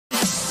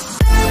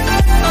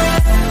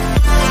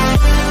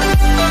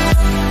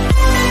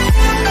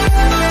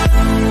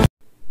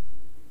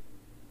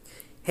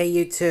Hey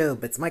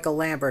YouTube, it's Michael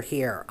Lambert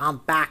here. I'm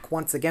back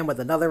once again with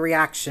another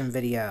reaction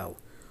video.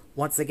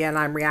 Once again,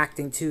 I'm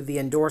reacting to the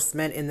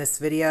endorsement in this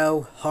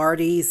video,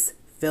 Hardee's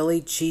Philly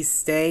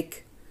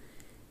Cheesesteak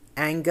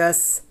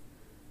Angus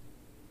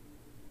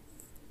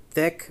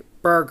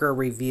Thickburger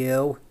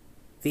review,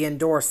 the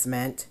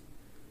endorsement.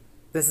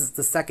 This is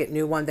the second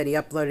new one that he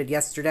uploaded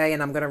yesterday,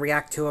 and I'm going to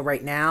react to it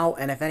right now.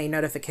 And if any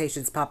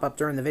notifications pop up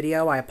during the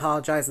video, I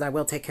apologize and I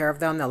will take care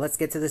of them. Now let's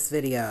get to this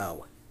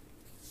video.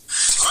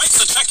 Alright,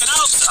 so check it out.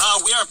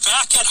 We are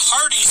back at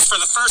Hardee's for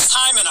the first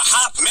time in a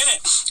hot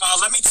minute.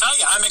 Let me tell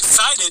you, I'm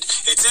excited.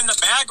 It's in the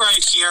bag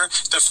right here.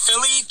 The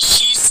Philly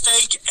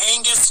Cheesesteak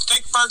Angus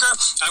Thickburger.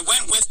 I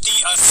went with the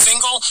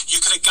single.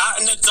 You could have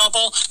gotten the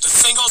double. The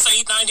single's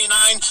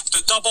 $8.99.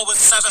 The double was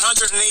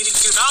 $782.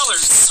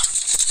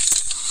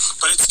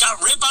 But it's got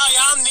ribeye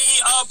on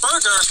the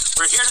burger.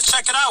 We're here to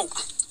check it out.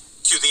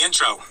 Cue the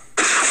intro.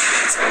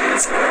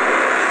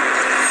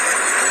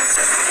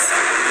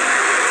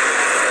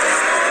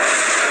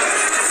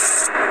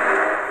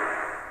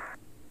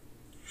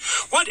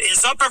 What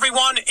is up,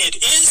 everyone? It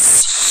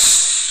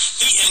is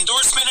the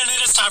endorsement, and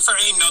it is time for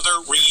another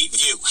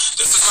review.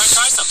 This is where I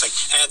try something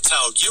and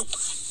tell you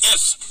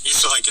if you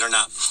should like it or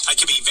not. I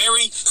can be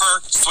very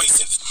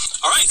persuasive.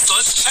 All right, so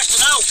let's check it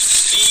out.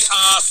 The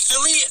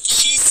Philly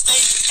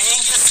Cheesesteak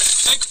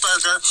Angus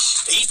Thickburger,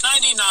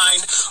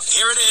 $8.99.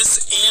 Here it is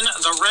in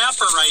the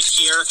wrapper right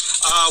here.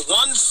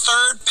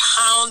 1/3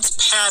 pound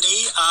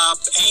patty,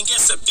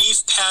 Angus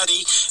beef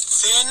patty,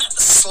 thin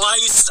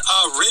sliced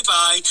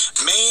ribeye,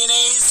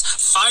 mayonnaise,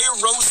 fire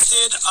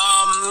roasted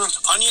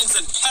onions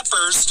and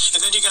peppers,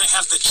 and then you're going to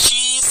have the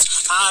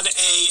cheese on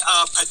a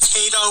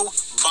potato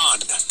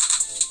bun.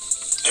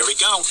 There we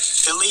go.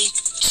 Philly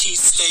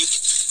Cheesesteak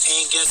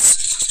Angus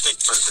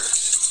Thickburger.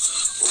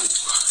 Ooh,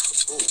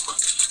 ooh.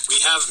 We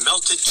have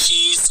melted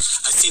cheese.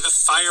 I see the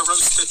fire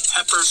roasted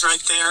peppers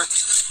right there.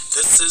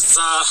 This is,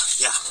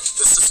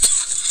 this is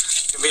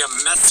going to be a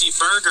messy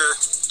burger.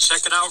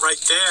 Check it out right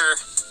there.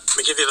 Let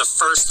me give you the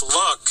first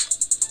look.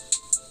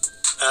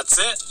 That's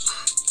it.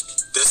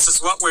 This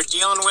is what we're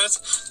dealing with.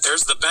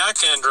 There's the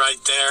back end right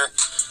there.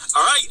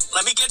 All right,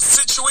 let me get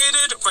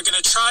situated. We're going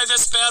to try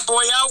this bad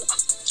boy out.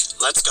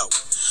 Let's go.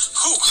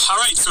 Whew. All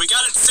right, so we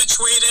got it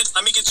situated.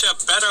 Let me get you a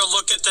better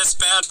look at this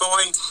bad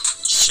boy.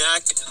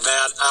 Check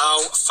that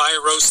out.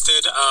 Fire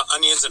roasted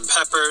onions and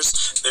peppers.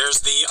 There's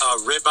the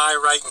ribeye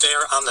right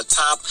there on the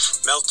top.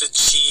 Melted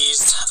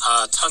cheese.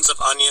 Tons of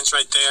onions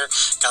right there.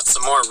 Got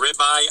some more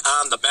ribeye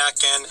on the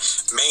back end.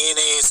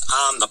 Mayonnaise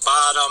on the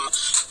bottom.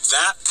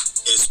 That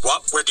is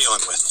what we're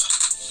dealing with.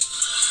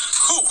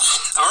 Whew.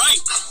 All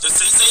right,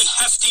 this is a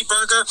hefty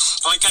burger.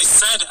 Like I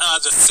said,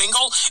 the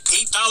single,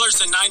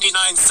 $8.99,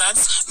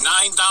 $9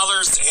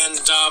 and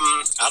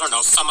I don't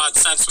know, some odd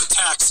cents with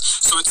tax.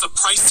 So it's a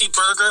pricey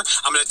burger.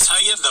 I'm going to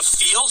tell you the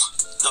feel,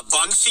 the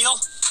bun feel.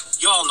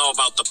 You all know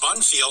about the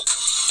bun feel.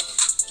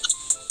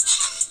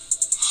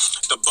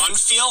 The bun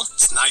feel,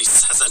 it's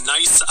nice, has a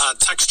nice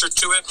texture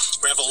to it.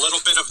 We have a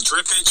little bit of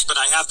drippage, but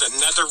I have the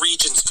nether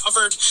regions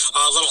covered. A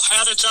little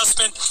hat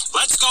adjustment.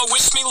 Let's go,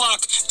 wish me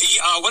luck. The,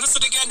 what is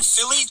it again?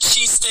 Philly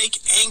Cheesesteak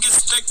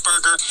Angus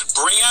Thickburger,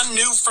 brand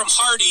new from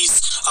Hardee's.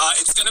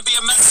 It's going to be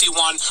a messy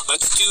one.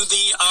 Let's do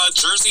the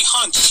Jersey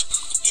Hunch.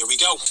 Here we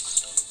go.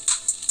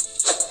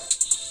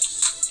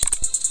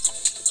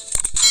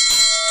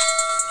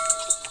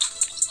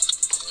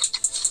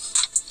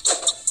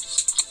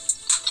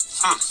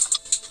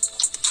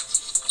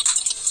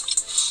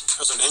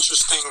 There's an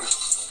interesting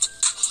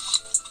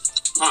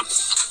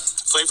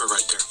flavor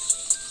right there.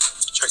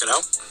 Check it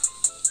out.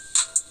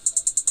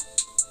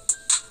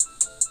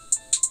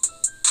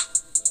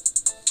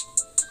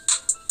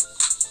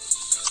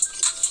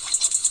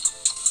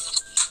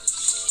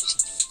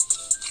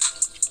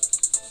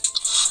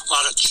 A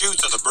lot of chew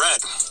to the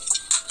bread.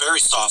 Very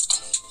soft.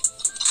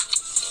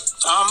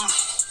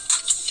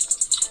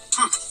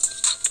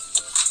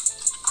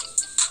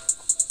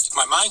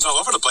 My mind's all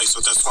over the place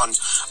with this one.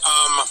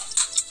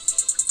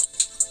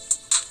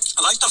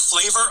 I like the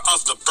flavor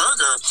of the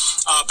burger,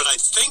 but I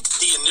think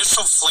the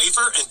initial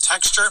flavor and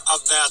texture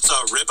of that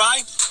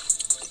ribeye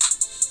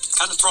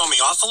kind of throwing me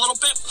off a little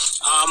bit.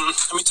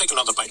 Let me take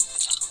another bite.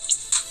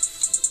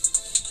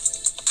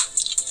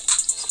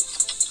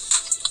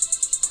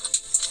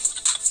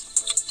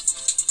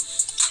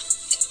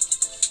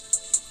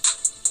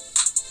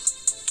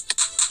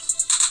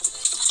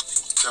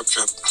 Chip,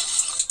 chip.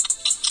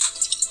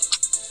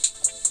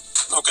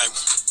 Okay,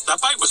 that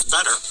bite was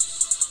better.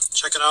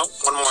 Check it out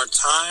one more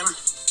time.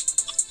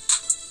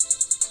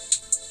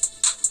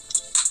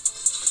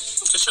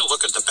 Just a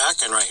look at the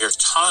back end right here.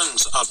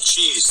 Tons of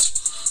cheese.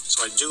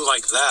 So I do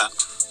like that.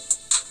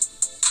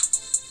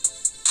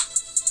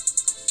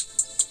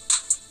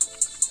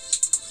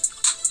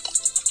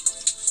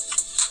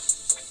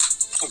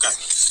 Okay.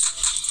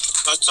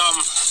 Let's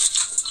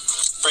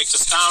break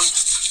this down.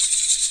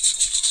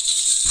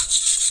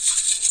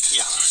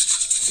 Yeah.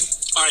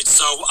 All right,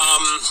 so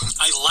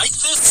I like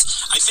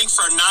this. I think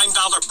for a $9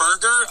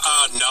 burger,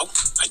 no.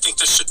 I think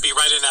this should be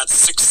right in that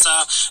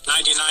 $6.99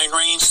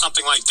 range,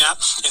 something like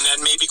that, and then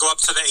maybe go up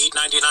to the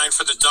 $8.99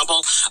 for the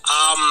double.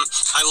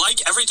 I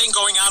like everything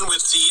going on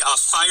with the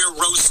fire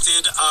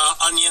roasted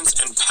onions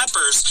and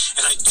peppers,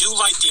 and I do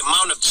like the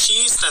amount of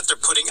cheese that they're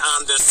putting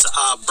on this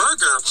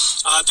burger.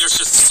 There's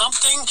just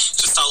something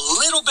just a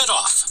little bit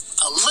off.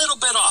 A little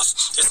bit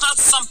off. It's not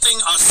something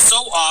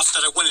so off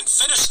that I wouldn't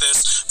finish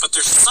this, but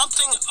there's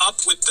something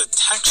up with the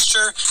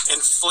texture and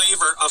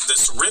flavor of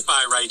this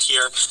ribeye right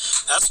here.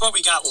 That's what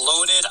we got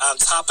loaded on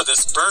top of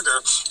this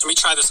burger. Let me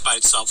try this by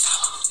itself.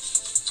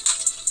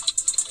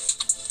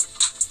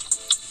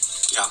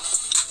 Yeah.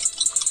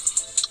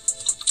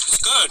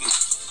 It's good,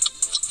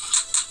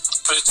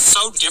 but it's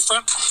so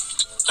different,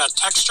 that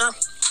texture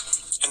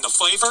and the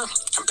flavor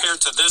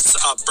compared to this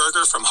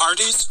burger from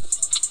Hardee's.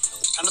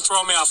 Kind of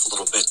throwing me off a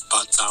little bit,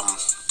 but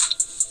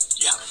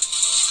yeah.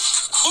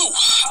 Whew.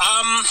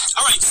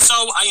 All right, so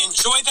I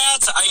enjoy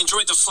that. I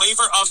enjoyed the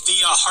flavor of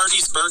the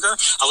Hardee's burger.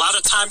 A lot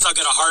of times I'll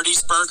get a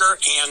Hardee's burger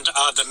and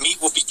the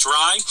meat will be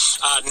dry.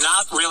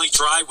 Not really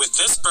dry with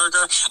this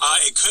burger.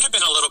 It could have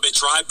been a little bit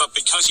dry, but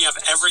because you have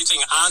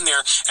everything on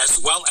there as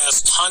well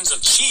as tons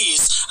of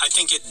cheese, I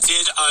think it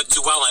did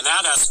do well in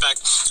that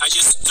aspect. I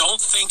just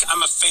don't think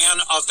I'm a fan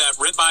of that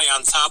ribeye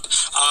on top.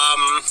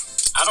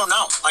 I don't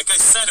know. Like I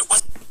said, it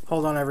was...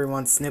 Hold on,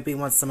 everyone. Snoopy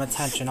wants some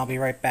attention. I'll be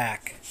right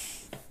back.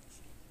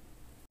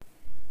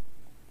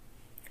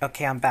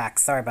 Okay, I'm back.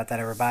 Sorry about that,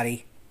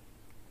 everybody.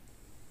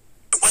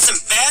 It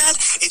wasn't bad.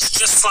 It's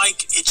just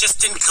like, it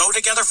just didn't go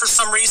together for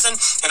some reason.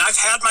 And I've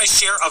had my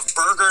share of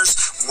burgers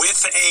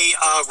with a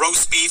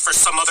roast beef or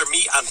some other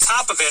meat on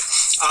top of it.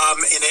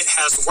 And it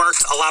has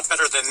worked a lot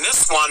better than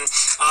this one.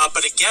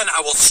 But again,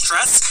 I will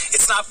stress,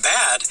 it's not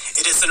bad.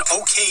 It is an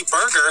okay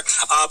burger.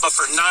 But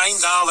for $9,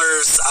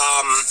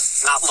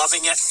 not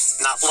loving it.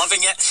 Not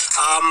loving it.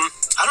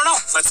 I don't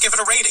know. Let's give it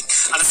a rating.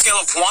 On a scale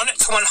of 1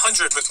 to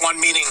 100, with 1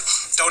 meaning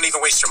don't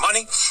even waste your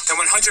money, and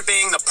 100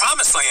 being the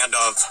promised land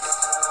of...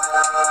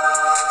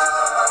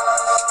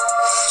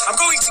 I'm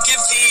going to give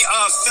the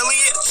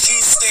Philly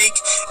Cheesesteak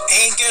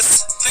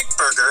Angus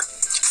Thickburger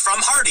from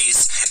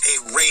Hardee's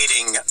a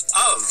rating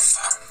of...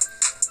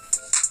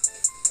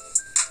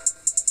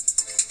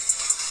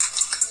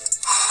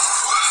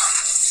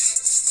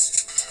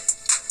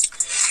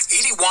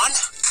 81.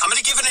 I'm going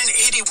to give it an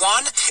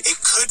 81. It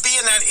could be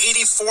in that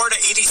 84 to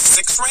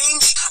 86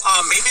 range.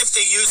 Maybe if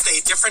they used a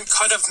different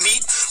cut of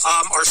meat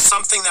or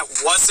something that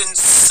wasn't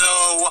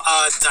so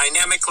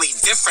dynamically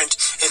different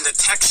in the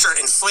texture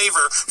and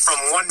flavor from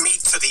one meat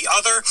to the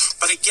other.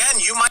 But again,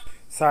 you might...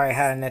 Sorry, I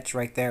had an itch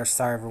right there.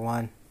 Sorry,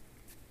 everyone.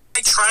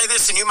 Try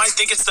this and you might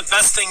think it's the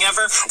best thing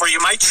ever, or you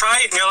might try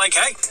it and you're like,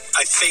 hey,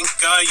 I think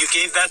you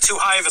gave that too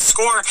high of a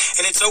score,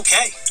 and it's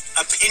okay.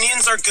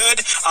 Opinions are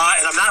good,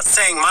 and I'm not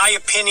saying my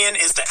opinion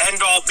is the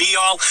end-all,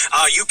 be-all.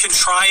 You can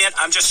try it.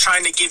 I'm just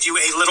trying to give you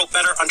a little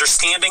better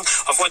understanding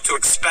of what to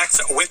expect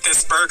with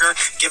this burger,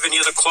 giving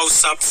you the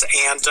close-ups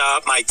and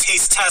my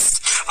taste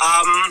test.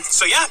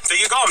 So yeah, there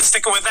you go. I'm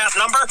sticking with that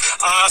number.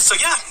 So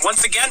yeah,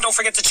 once again, don't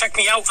forget to check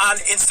me out on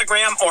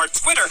Instagram or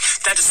Twitter.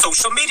 That is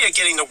social media,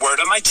 getting the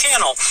word of my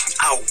channel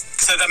out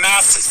to the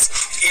masses.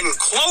 In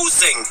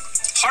closing,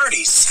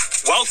 Hardee's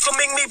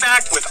welcoming me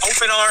back with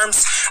open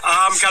arms.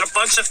 Got a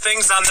bunch of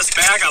things on this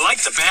bag. I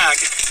like the bag.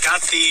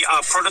 Got the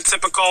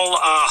prototypical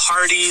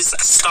Hardee's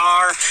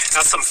star.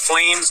 Got some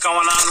flames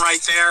going on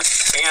right there.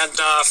 And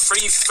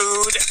free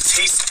food,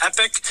 taste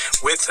epic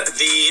with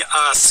the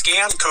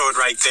scan code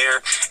right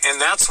there.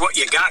 And that's what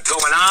you got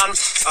going on.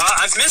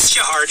 I've missed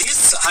you,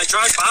 Hardee's. I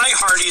drive by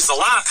Hardee's a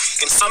lot,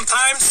 and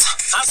sometimes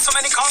not so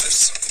many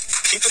cars.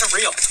 Keeping it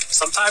real.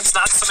 Sometimes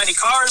not so many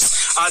cars.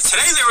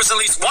 Today there was at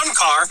least one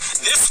car,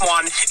 this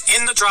one,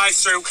 in the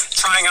drive-thru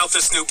trying out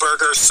this new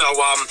burger. So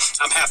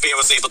I'm happy I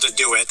was able to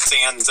do it.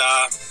 And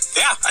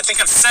yeah, I think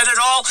I've said it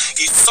all.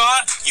 You saw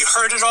it, you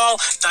heard it all,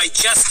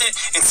 digest it,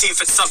 and see if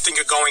it's something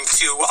you're going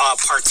to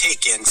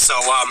partake in. So,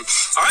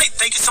 all right,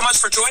 thank you so much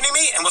for joining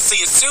me, and we'll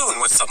see you soon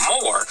with some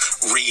more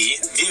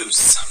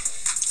reviews.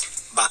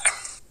 Bye.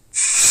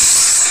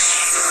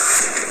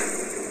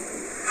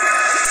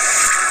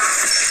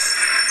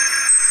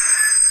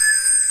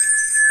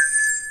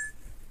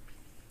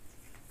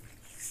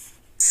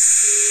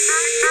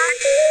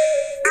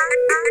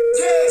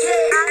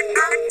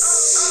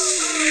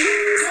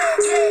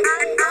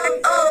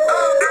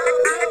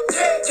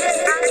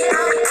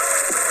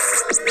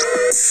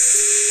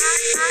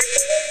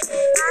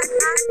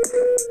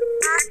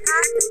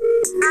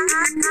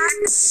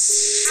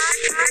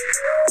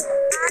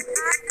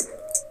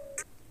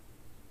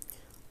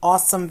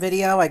 Awesome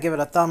video. I give it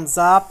a thumbs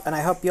up, and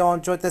I hope you all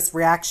enjoyed this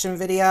reaction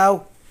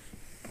video.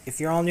 If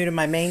you're all new to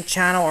my main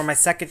channel or my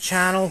second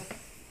channel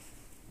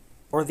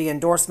or the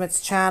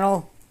endorsements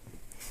channel,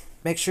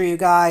 make sure you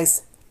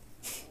guys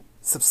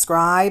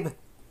subscribe.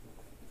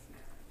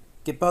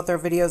 Give both our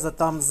videos a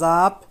thumbs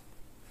up.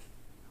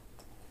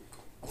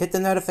 Hit the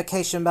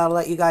notification bell to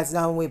let you guys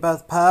know when we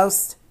both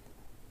post.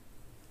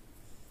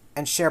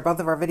 And share both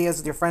of our videos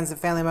with your friends and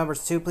family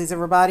members too, please,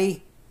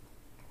 everybody.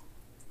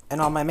 And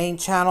on my main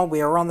channel,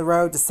 we are on the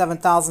road to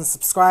 7,000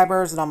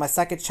 subscribers. And on my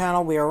second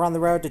channel, we are on the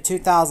road to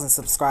 2,000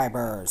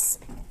 subscribers.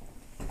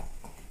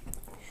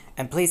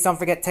 And please don't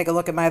forget to take a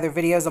look at my other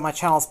videos on my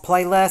channel's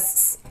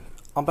playlists,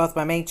 on both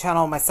my main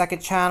channel and my second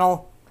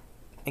channel,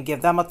 and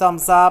give them a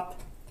thumbs up.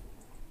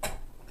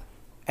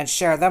 And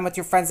share them with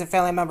your friends and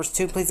family members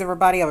too, please,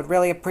 everybody. I would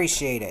really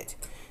appreciate it.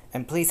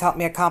 And please help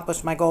me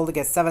accomplish my goal to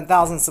get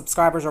 7,000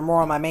 subscribers or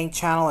more on my main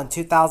channel and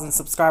 2,000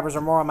 subscribers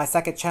or more on my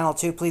second channel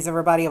too, please,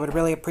 everybody. I would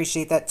really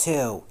appreciate that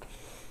too.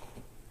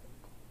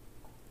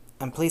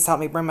 And please help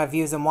me bring my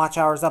views and watch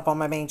hours up on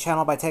my main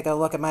channel by taking a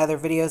look at my other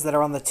videos that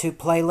are on the 2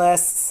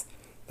 playlists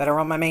that are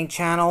on my main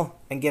channel,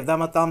 and give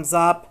them a thumbs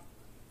up.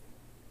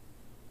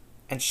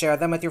 And share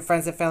them with your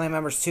friends and family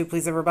members too,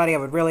 please, everybody. I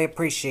would really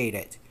appreciate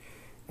it.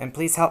 And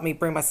please help me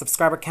bring my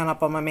subscriber count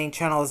up on my main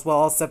channel as well.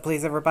 Also,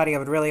 please, everybody, I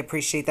would really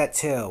appreciate that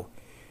too.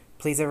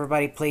 Please,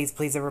 everybody, please,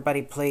 please,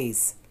 everybody,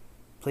 please.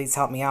 Please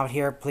help me out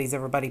here. Please,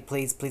 everybody,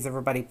 please, please,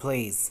 everybody,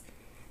 please.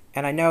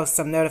 And I know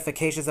some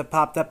notifications have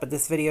popped up, but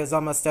this video is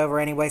almost over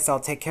anyway, so I'll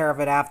take care of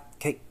it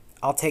after.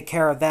 I'll take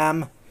care of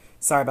them.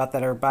 Sorry about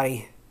that,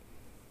 everybody.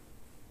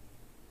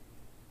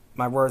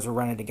 My words were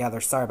running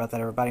together. Sorry about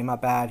that, everybody. My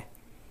bad.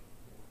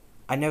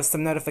 I know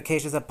some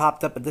notifications have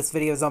popped up, but this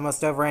video is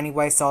almost over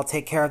anyway, so I'll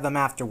take care of them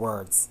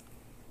afterwards.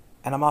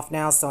 And I'm off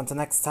now, so until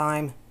next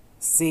time,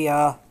 see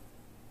ya.